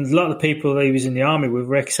 and a lot of the people that he was in the army with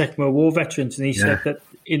were ex-Second World War veterans, and he said that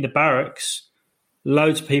in the barracks,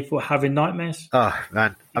 loads of people were having nightmares. Oh,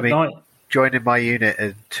 man. I mean, joining my unit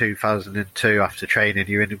in 2002 after training,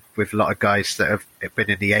 you're in with a lot of guys that have been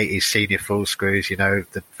in the 80s senior full screws,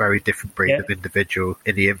 the very different breed of individual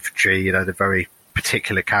in the infantry, the very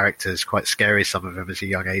particular characters, quite scary, some of them as a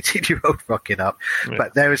young 18-year-old rocking up. Yeah.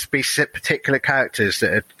 But there was particular characters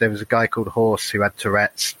there was a guy called Horse who had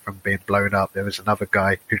Tourette's from being blown up. There was another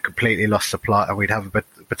guy who'd completely lost the plot, and we'd have a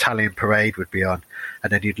battalion parade would be on,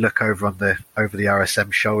 and then you'd look over the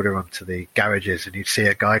RSM shoulder onto the garages, and you'd see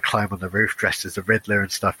a guy climb on the roof dressed as the Riddler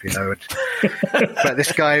and stuff, but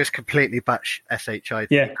this guy was completely batch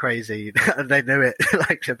SHIT crazy, and they knew it.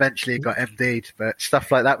 Like, eventually he got MD'd, but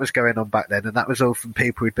stuff like that was going on back then, and that was all from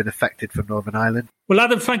people who'd been affected from Northern Ireland. Well,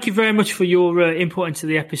 Adam, thank you very much for your input into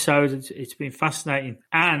the episode. It's been fascinating,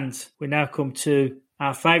 and we now come to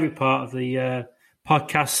our favourite part of the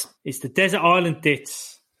podcast. It's the Desert Island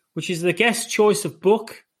Dits, which is the guest choice of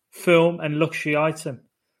book, film and luxury item.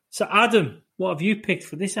 So, Adam, what have you picked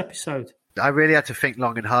for this episode? I really had to think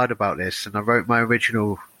long and hard about this, and I wrote my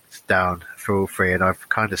originals down for all three, and I've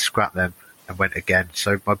kind of scrapped them and went again.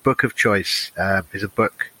 So my book of choice is a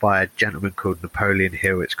book by a gentleman called Napoleon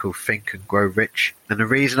Hill. It's called Think and Grow Rich. And the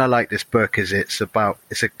reason I like this book is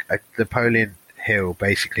Napoleon Hill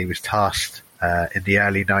basically was tasked in the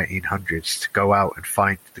early 1900s to go out and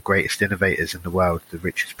find the greatest innovators in the world, the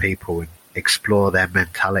richest people, and explore their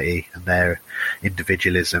mentality and their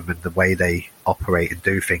individualism and the way they operate and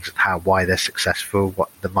do things, and why they're successful, what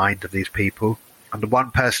the mind of these people. And the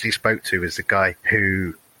one person he spoke to is the guy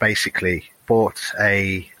who basically bought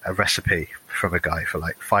a recipe from a guy for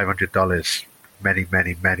like $500 many,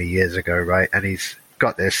 many, many years ago, right? And he's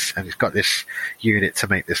got this unit to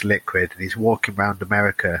make this liquid, and he's walking around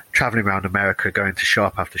America, traveling around America, going to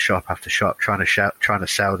shop after shop after shop, trying to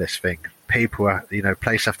sell this thing. People are,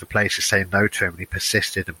 place after place is saying no to him, and he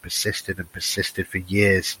persisted and persisted and persisted for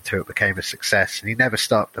years until it became a success. And he never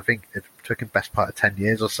stopped. I think it took him best part of 10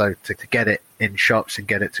 years or so to get it in shops and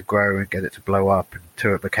get it to grow and get it to blow up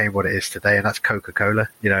until it became what it is today. And that's Coca-Cola,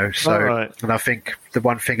 So, right. And I think the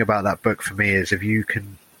one thing about that book for me is if you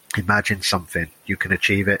can imagine something, you can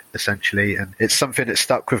achieve it, essentially. And it's something that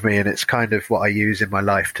stuck with me, and it's kind of what I use in my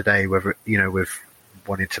life today, whether, with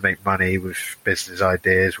wanting to make money, with business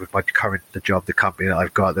ideas, with the job, the company that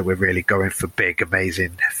I've got, that we're really going for big,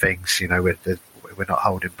 amazing things. We're not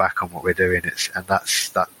holding back on what we're doing.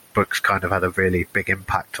 That book's kind of had a really big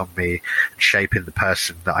impact on me, shaping the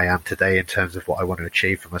person that I am today in terms of what I want to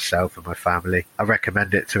achieve for myself and my family. I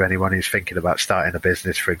recommend it to anyone who's thinking about starting a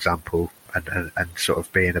business, for example, and sort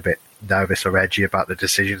of being a bit nervous or edgy about the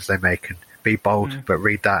decisions they make, and be bold. But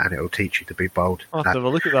read that and it'll teach you to be bold. I'll have to have a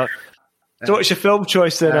look at that. So what's your film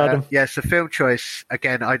choice then, Adam? Yes, the film choice,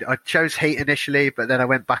 again, I chose Heat initially, but then I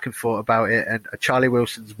went back and thought about it, and Charlie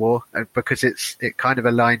Wilson's War, because it kind of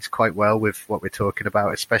aligns quite well with what we're talking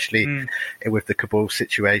about, especially with the Kabul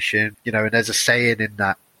situation. And there's a saying in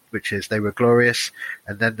that, which is they were glorious,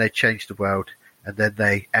 and then they changed the world, and then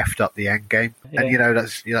they effed up the end game. Yeah. And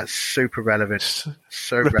that's super relevant.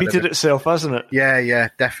 So repeated relevant. Itself, hasn't it? Yeah,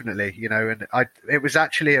 definitely. And it was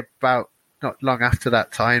actually about not long after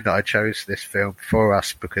that time that I chose this film for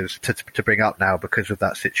us because to bring up now because of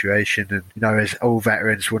that situation. And as all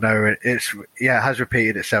veterans will know, it has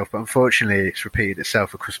repeated itself, but unfortunately it's repeated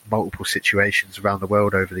itself across multiple situations around the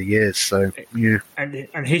world over the years. So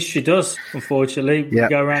and history does, unfortunately,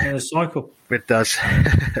 go around in a cycle. It does.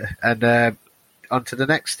 And on to the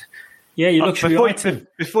next. Yeah, your luxury item.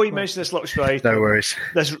 Before you mention this luxury item, no worries.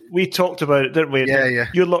 We talked about it, didn't we? Yeah.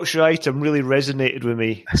 Your luxury item really resonated with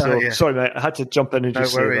me. So sorry, mate, I had to jump in and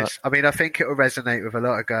just say that. I mean, I think it will resonate with a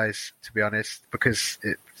lot of guys, to be honest, because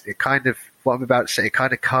it kind of, what I'm about to say, it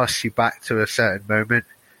kind of casts you back to a certain moment.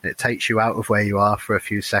 And it takes you out of where you are for a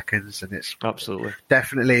few seconds, and it's absolutely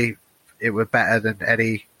definitely it were better than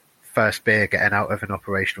any first beer getting out of an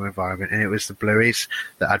operational environment, and it was the Blueies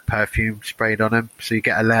that had perfume sprayed on them. So you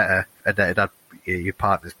get a letter and it had your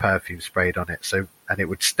partner's perfume sprayed on it, and it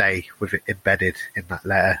would stay with it embedded in that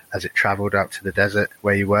letter as it travelled out to the desert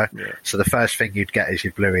where you were. So the first thing you'd get is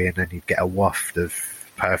your Bluey, and then you'd get a waft of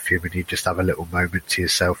perfume, and you'd just have a little moment to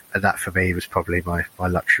yourself. And that for me was probably my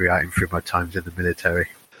luxury item through my times in the military.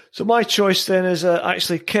 So my choice then is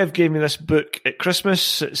actually Kev gave me this book at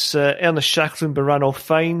Christmas. It's Ernest Shackleton by Ranulph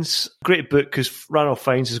Fiennes. Great book because Ranulph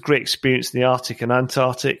Fiennes has great experience in the Arctic and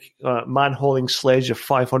Antarctic. Man-hauling sledge of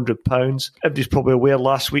 500 pounds. Everybody's probably aware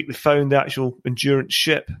last week they found the actual endurance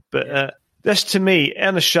ship. But this to me,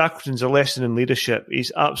 Ernest Shackleton's a lesson in leadership.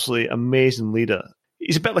 He's absolutely amazing leader.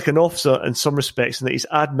 He's a bit like an officer in some respects in that his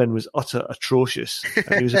admin was utter atrocious.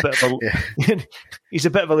 And he was a bit of a he's a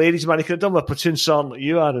bit of a ladies' man. He could have done with a platoon sergeant like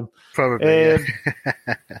you, Adam. Probably.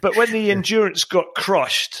 But when the endurance got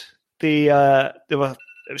crushed, it was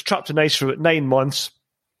trapped in ice for about 9 months,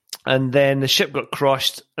 and then the ship got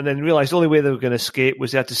crushed, and then realised the only way they were going to escape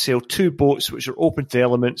was they had to sail 2 boats which were open to the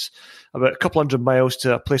elements, about a couple hundred miles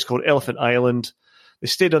to a place called Elephant Island. They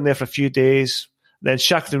stayed on there for a few days. Then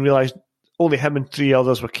Shackleton realised only him and 3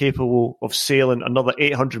 others were capable of sailing another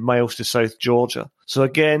 800 miles to South Georgia. So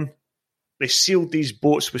again, they sealed these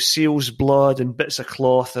boats with seal's blood and bits of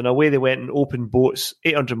cloth, and away they went in open boats,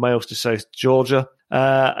 800 miles to South Georgia.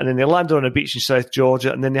 And then they landed on a beach in South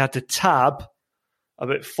Georgia, and then they had to tab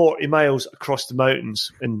about 40 miles across the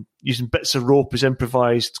mountains and using bits of rope as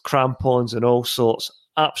improvised crampons and all sorts.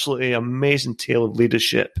 Absolutely amazing tale of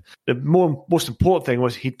leadership. The most important thing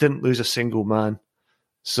was he didn't lose a single man.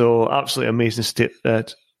 So absolutely amazing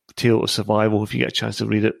tale of survival. If you get a chance to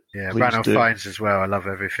read it, Ranulph Fiennes as well. I love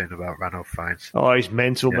everything about Ranulph Fiennes. Oh, he's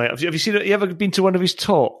mental, mate. Have you seen it? You ever been to one of his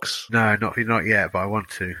talks? No, not yet, but I want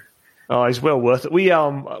to. Oh, he's well worth it. We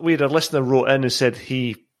had a listener wrote in and said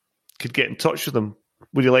he could get in touch with him.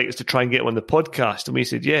 Would you like us to try and get him on the podcast? And we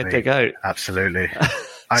said, dig out. Absolutely.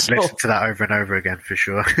 I'd listen to that over and over again for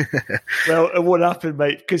sure. Well, it won't happen,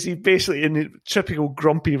 mate, because he basically, in the typical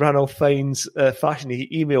grumpy Ranulph Fiennes fashion, he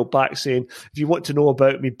emailed back saying, if you want to know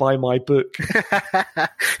about me, buy my book.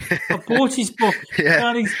 I bought his book. Yeah,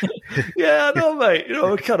 I know, mate.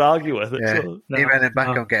 We can't argue with it. Yeah. So. Emailing back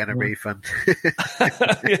on getting a refund.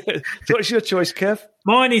 So what's your choice, Kev?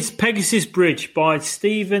 Mine is Pegasus Bridge by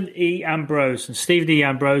Stephen E. Ambrose. And Stephen E.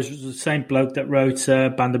 Ambrose was the same bloke that wrote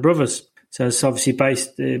Band of Brothers. So it's obviously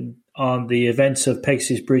based on the events of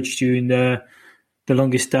Pegasus Bridge during the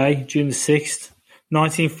longest day, June the 6th,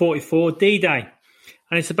 1944, D-Day.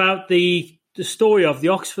 And it's about the story of the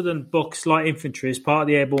Oxford and Bucks Light Infantry as part of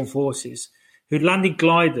the Airborne Forces who landed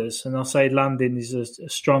gliders, and I'll say landing is a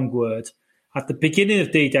strong word, at the beginning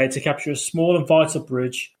of D-Day to capture a small and vital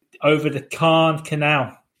bridge over the Cairn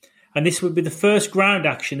Canal. And this would be the first ground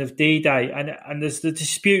action of D-Day. And there's the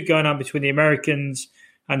dispute going on between the Americans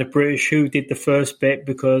and the British who did the first bit,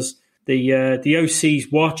 because the OC's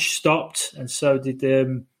watch stopped, and so did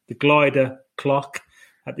the glider clock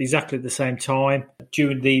at exactly the same time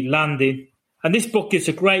during the landing. And this book gives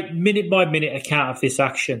a great minute-by-minute account of this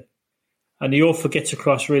action, and the author gets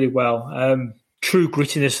across really well. True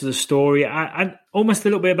grittiness of the story, and almost a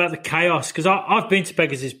little bit about the chaos, because I've been to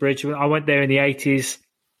Pegasus Bridge. I went there in the 80s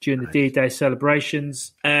during the D-Day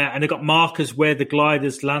celebrations, and they got markers where the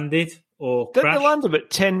gliders landed. Didn't they land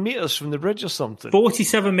about 10 metres from the bridge or something?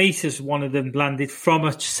 47 metres one of them landed from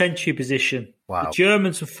a sentry position. Wow. The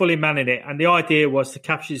Germans were fully manning it, and the idea was to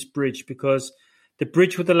capture this bridge because the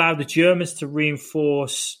bridge would allow the Germans to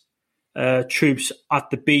reinforce troops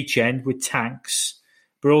at the beach end with tanks,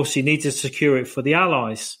 but also you need to secure it for the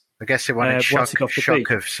Allies. I guess they wanted shock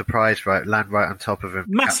of surprise, right? Land right on top of them.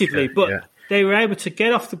 Massively, but they were able to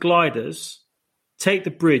get off the gliders, take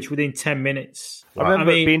the bridge within 10 minutes. I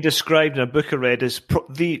remember it being described in a book I read as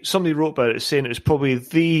somebody wrote about it saying it was probably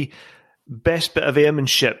the best bit of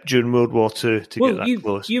airmanship during World War II to get that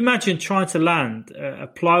close. You imagine trying to land a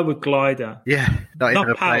plywood glider. Yeah, not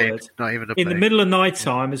even powered, not even a in the middle of night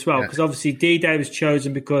time as well, because obviously D-Day was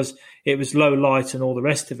chosen because it was low light and all the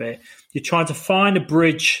rest of it. You're trying to find a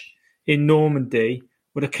bridge in Normandy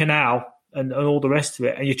with a canal and all the rest of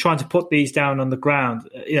it, and you're trying to put these down on the ground,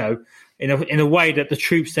 in a way that the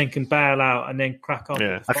troops then can bail out and then crack on.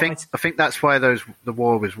 Yeah. I think that's why the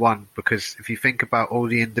war was won, because if you think about all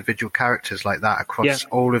the individual characters like that across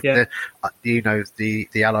all of the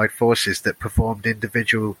Allied forces that performed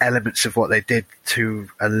individual elements of what they did to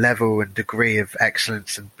a level and degree of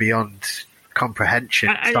excellence and beyond comprehension.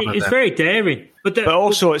 And it's very daring. But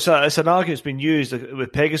also it's an argument that's been used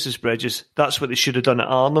with Pegasus bridges. That's what they should have done at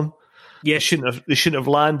Arnhem. Yeah, they shouldn't have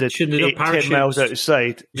landed 10 miles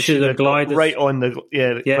outside. They should have glided right on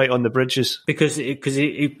the bridges, because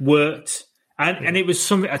it worked, and it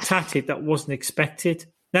was a tactic that wasn't expected.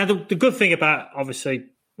 Now the good thing about, obviously,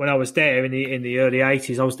 when I was there in the early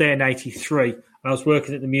 80s, I was there in 83, and I was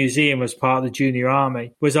working at the museum as part of the Junior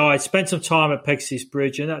Army. Was I spent some time at Pegasus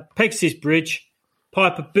Bridge, and at Pegasus Bridge,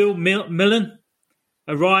 Piper Bill Millen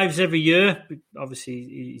arrives every year.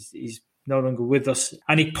 Obviously, he's no longer with us,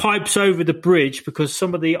 and he pipes over the bridge because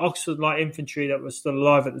some of the Oxford Light Infantry that was still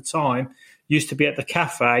alive at the time used to be at the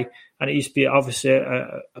cafe, and it used to be obviously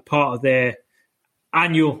a part of their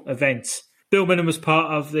annual event. Bill Millen was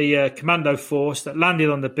part of the commando force that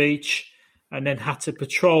landed on the beach and then had to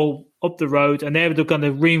patrol up the road, and they were going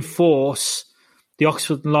to reinforce the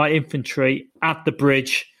Oxford Light Infantry at the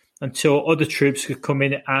bridge until other troops could come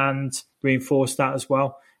in and reinforce that as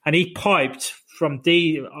well. And he piped from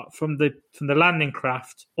the landing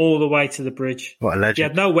craft all the way to the bridge. What a legend! He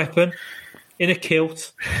had no weapon, in a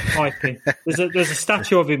kilt, piping. There's a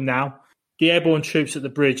statue of him now. The airborne troops at the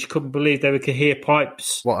bridge couldn't believe they could hear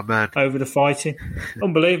pipes. What a man! Over the fighting,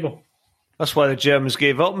 unbelievable. That's why the Germans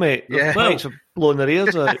gave up, mate. The pipes are blowing their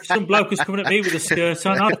ears out. If some bloke was coming at me with a skirt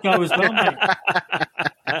on, I'd go as well, mate.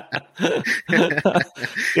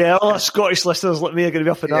 Yeah, all our Scottish listeners like me are going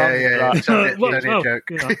to be up in arms. Yeah. It's only a joke.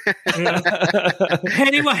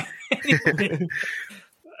 Anyway,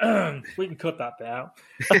 we can cut that bit out.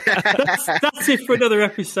 That's it for another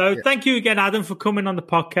episode. Yeah. Thank you again, Adam, for coming on the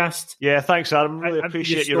podcast. Yeah, thanks, Adam. Really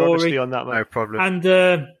appreciate your honesty on that, mate. No problem.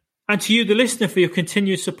 And to you, the listener, for your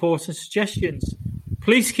continued support and suggestions.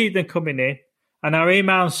 Please keep them coming in. And our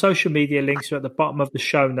email and social media links are at the bottom of the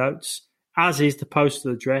show notes, as is the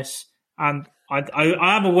postal address. And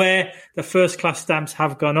I am aware that first-class stamps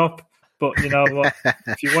have gone up, but you know what?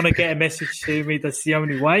 If you want to get a message to me, that's the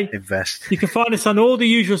only way. Invest. You can find us on all the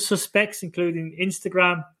usual suspects, including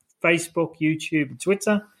Instagram, Facebook, YouTube, and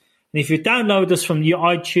Twitter. And if you download us from your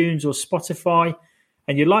iTunes or Spotify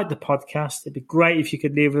and you like the podcast, it'd be great if you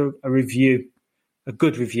could leave a review, a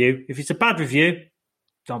good review. If it's a bad review,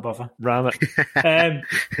 don't bother. Ram it. And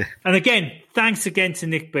again, thanks again to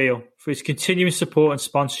Nick Beale for his continuing support and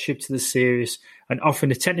sponsorship to the series and offering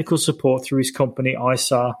the technical support through his company,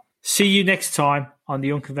 ISAR. See you next time on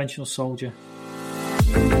The Unconventional Soldier.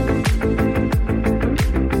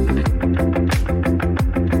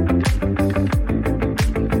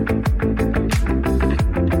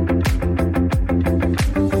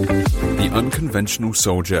 The Unconventional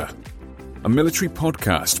Soldier, a military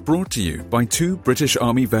podcast brought to you by two British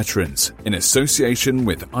Army veterans in association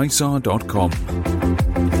with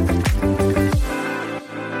ISAR.com.